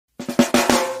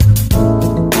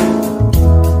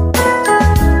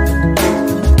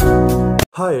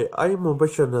Hi, I am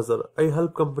Mubashir Nazar. I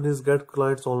help companies get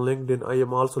clients on LinkedIn. I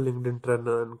am also LinkedIn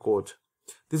trainer and coach.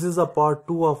 This is a part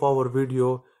 2 of our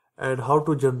video and how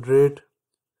to generate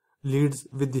leads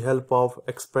with the help of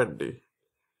Expandi.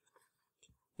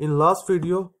 In last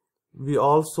video, we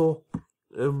also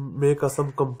make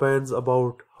some campaigns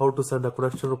about how to send a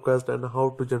connection request and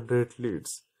how to generate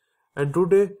leads. And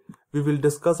today we will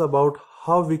discuss about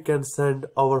how we can send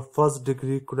our first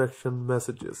degree connection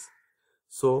messages.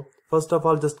 So first of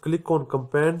all, just click on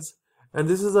campaigns, and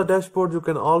this is a dashboard. You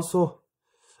can also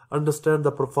understand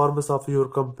the performance of your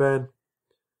campaign,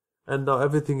 and now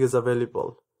everything is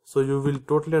available. So you will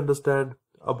totally understand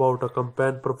about a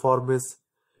campaign performance.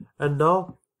 And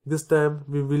now this time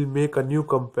we will make a new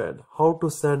campaign, how to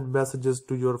send messages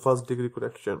to your first degree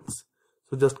connections.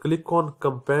 So just click on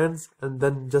campaigns, and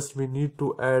then just we need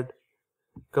to add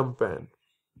campaign,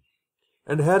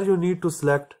 and here you need to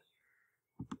select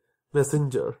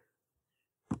messenger,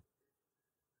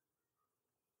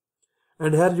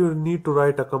 and here you need to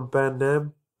write a campaign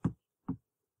name,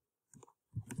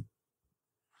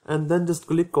 and then just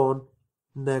click on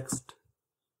next.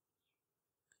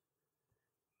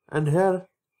 And here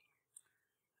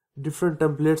different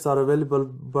templates are available,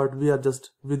 but we are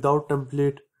just without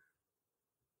template.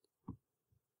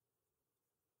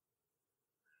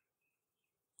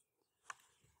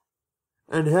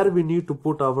 And here we need to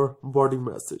put our body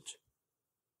message.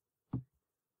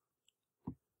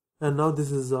 And now this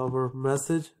is our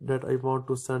message that I want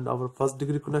to send our first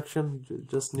degree connection. You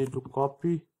just need to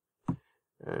copy,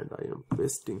 and I am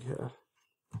pasting here.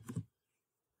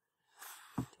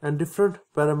 And different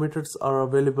parameters are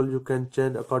available. You can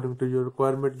change according to your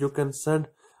requirement. You can send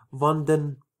one,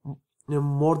 then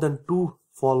more than 2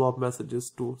 follow-up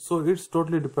messages too. So it's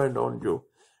totally depend on you.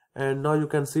 And now you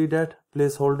can see that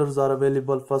placeholders are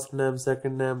available: first name,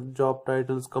 second name, job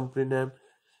titles, company name,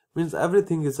 means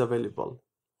everything is available.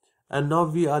 And now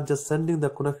we are just sending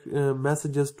the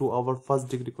messages to our first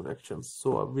degree connections.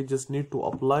 So we just need to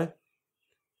apply,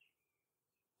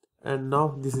 and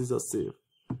now this is a save.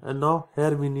 And now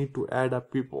here we need to add a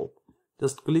people.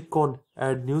 Just click on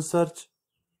add new search.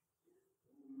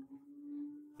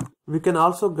 We can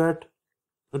also get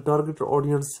a target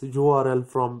audience URL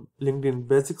from LinkedIn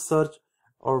basic search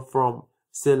or from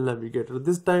Sales Navigator.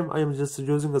 This time I am just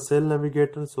using a Sales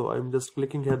Navigator, so I am just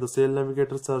clicking here the Sales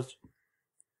Navigator search.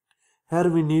 Here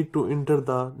we need to enter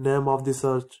the name of the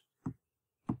search,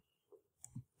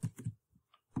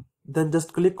 then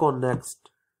just click on next,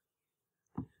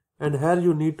 and here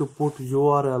you need to put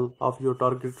URL of your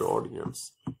target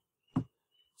audience.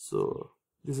 So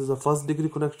this is a first degree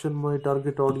connection, my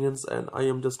target audience, and I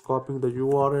am just copying the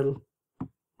URL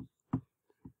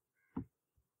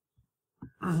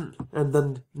and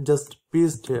then just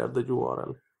paste here the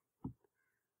URL.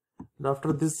 And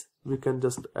after this we can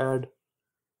just add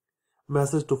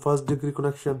message to first degree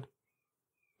connection.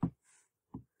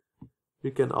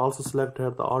 We can also select here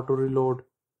the auto reload,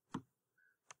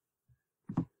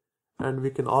 and we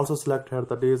can also select here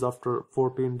the days: after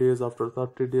 14 days, after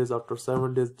 30 days, after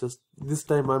 7 days. Just this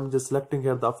time I'm just selecting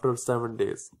here the after 7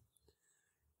 days,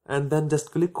 and then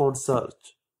just click on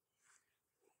search.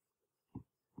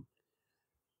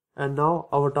 And now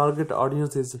our target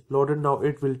audience is loaded. Now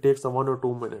it will take some 1 or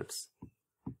 2 minutes.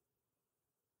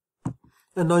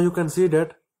 And now you can see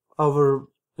that our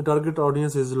target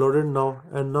audience is loaded now,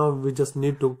 and now we just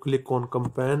need to click on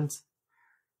campaigns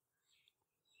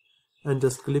and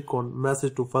just click on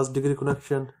message to first degree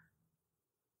connection.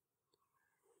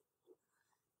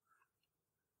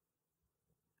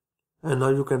 And now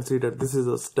you can see that this is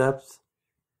the steps.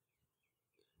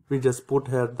 We just put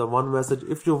here the one message.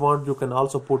 If you want, you can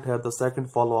also put here the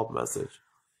second follow-up message.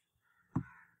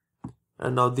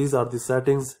 And now these are the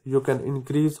settings. You can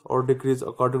increase or decrease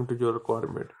according to your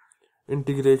requirement.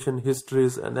 Integration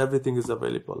histories and everything is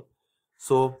available.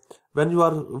 So when you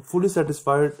are fully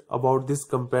satisfied about this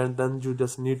campaign, then you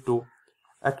just need to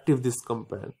active this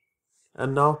campaign.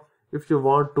 And now if you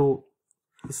want to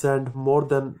send more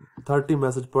than 30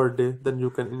 messages per day, then you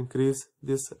can increase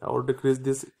this or decrease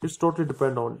this. It's totally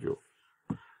depend on you.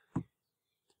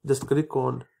 Just click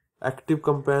on active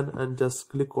campaign and just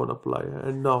click on apply,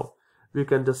 and now we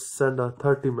can just send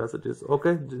 30 messages.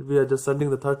 Okay, we are just sending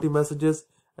the 30 messages,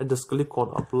 and just click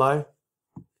on apply,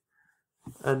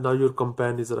 and now your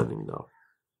campaign is running now.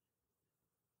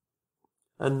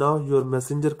 And now your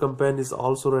messenger campaign is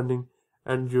also running,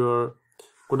 and your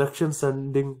connection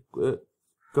sending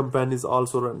campaign is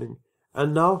also running.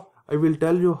 And now I will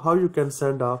tell you how you can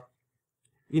send a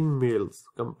emails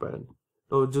campaign.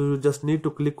 Now you just need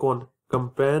to click on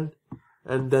campaign,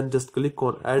 and then just click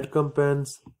on add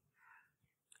campaigns,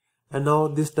 And now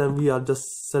this time we are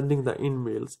just sending the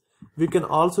emails. We can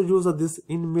also use this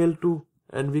email too,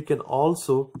 and we can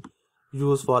also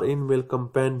use for email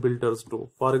campaign builders too.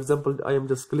 For example, I am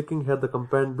just clicking here the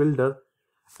campaign builder,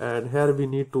 and here we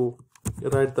need to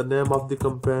write the name of the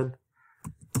campaign.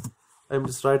 I am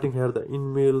just writing here the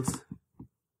emails,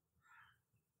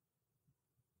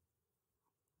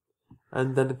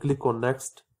 and then click on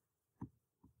next.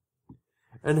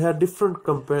 And here different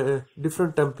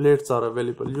templates are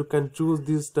available. You can choose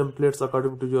these templates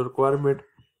according to your requirement.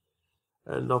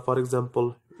 And now, for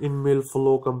example, email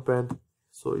flow campaign,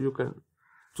 so you can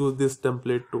choose this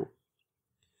template too.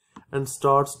 And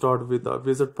start with a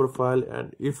visit profile,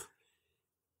 and if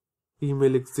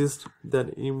email exists,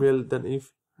 then email, then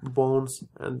if bounce,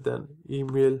 and then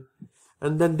email,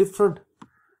 and then different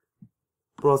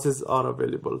processes are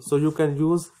available. So you can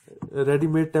use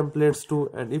ready-made templates too,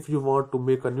 and if you want to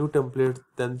make a new template,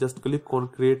 then just click on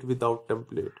create without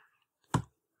template.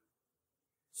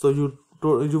 So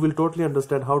you will totally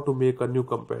understand how to make a new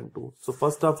campaign too. So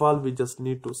first of all, we just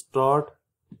need to start,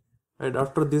 and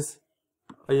after this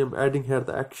I am adding here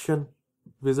the action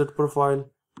visit profile,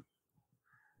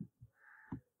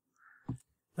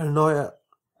 and now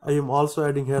I am also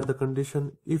adding here the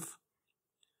condition if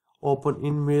open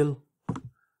email,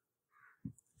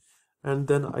 and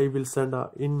then I will send a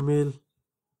email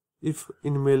if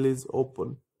email is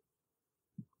open.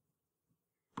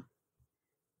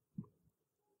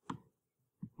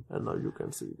 And now you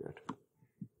can see that.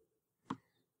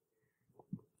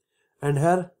 And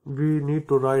here we need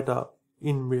to write a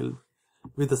email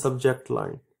with a subject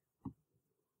line.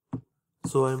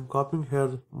 So I am copying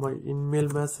here my email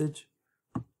message,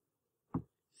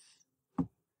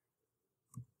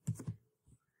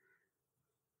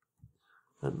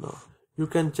 and now you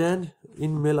can change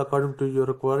email according to your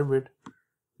requirement.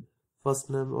 First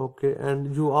name, okay,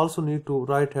 and you also need to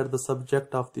write here the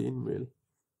subject of the email.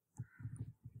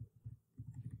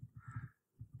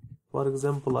 For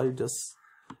example, I just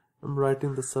am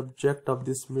writing the subject of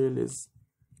this mail is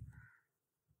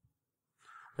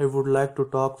I would like to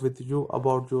talk with you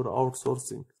about your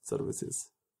outsourcing services.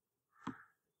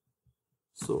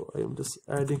 So I am just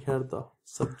adding here the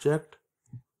subject.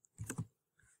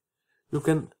 You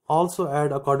can also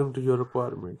add according to your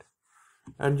requirement,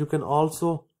 and you can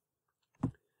also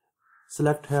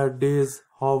select here days,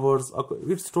 hours.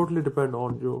 It's totally depend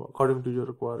on you according to your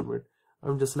requirement.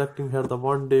 I'm just selecting here the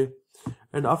 1 day,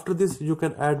 and after this you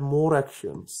can add more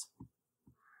actions.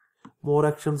 More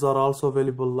actions are also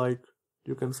available, like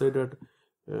you can say that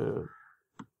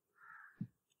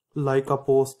like a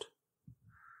post.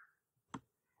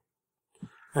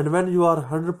 And when you are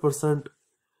 100%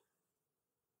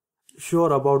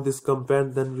 sure about this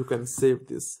campaign, then you can save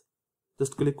this.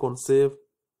 Just click on save,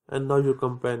 and now your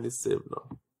campaign is saved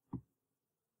now.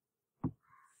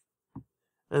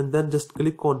 And then just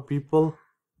click on people,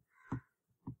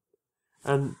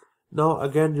 and now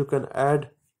again you can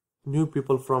add new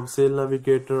people from Sales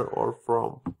Navigator or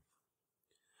from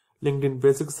LinkedIn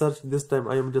basic search. This time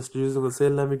I am just using a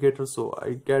Sales Navigator, so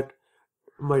I get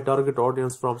my target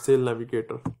audience from Sales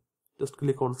Navigator. Just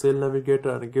click on Sales Navigator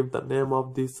and give the name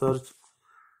of the search.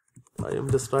 I am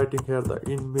just writing here the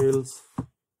emails,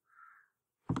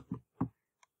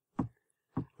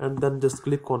 and then just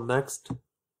click on next.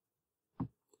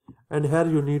 And here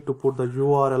you need to put the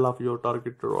URL of your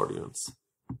targeted audience.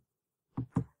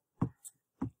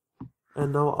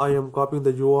 And now I am copying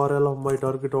the URL of my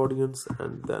target audience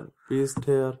and then paste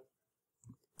here.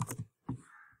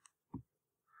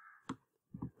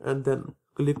 And then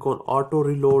click on auto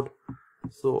reload.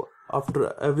 So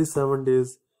after every 7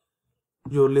 days,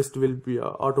 your list will be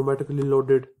automatically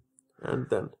loaded. And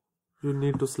then you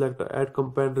need to select the add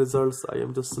campaign results. I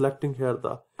am just selecting here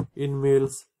the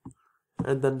emails,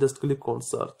 and then just click on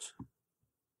search.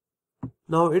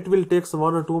 Now it will take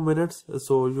 1 or 2 minutes,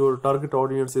 so your target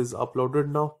audience is uploaded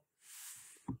now.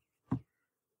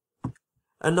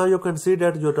 And now you can see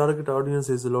that your target audience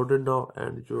is loaded now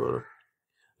and your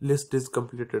list is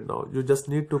completed now. You just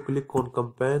need to click on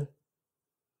campaign,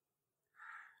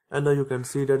 and now you can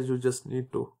see that you just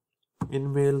need to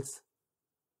emails,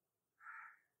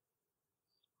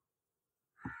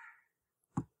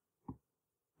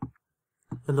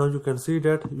 and now you can see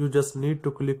that you just need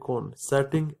to click on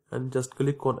setting and just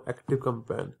click on active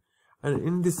campaign, and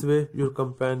in this way your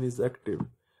campaign is active.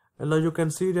 And now you can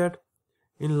see that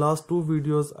in last 2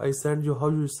 videos I send you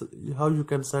how you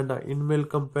can send an email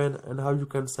campaign, and how you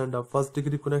can send a first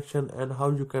degree connection, and how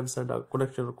you can send a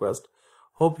connection request.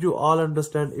 Hope you all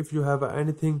understand. If you have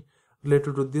anything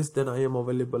related to this, then I am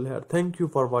available here. Thank you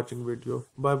for watching video.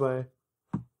 Bye bye.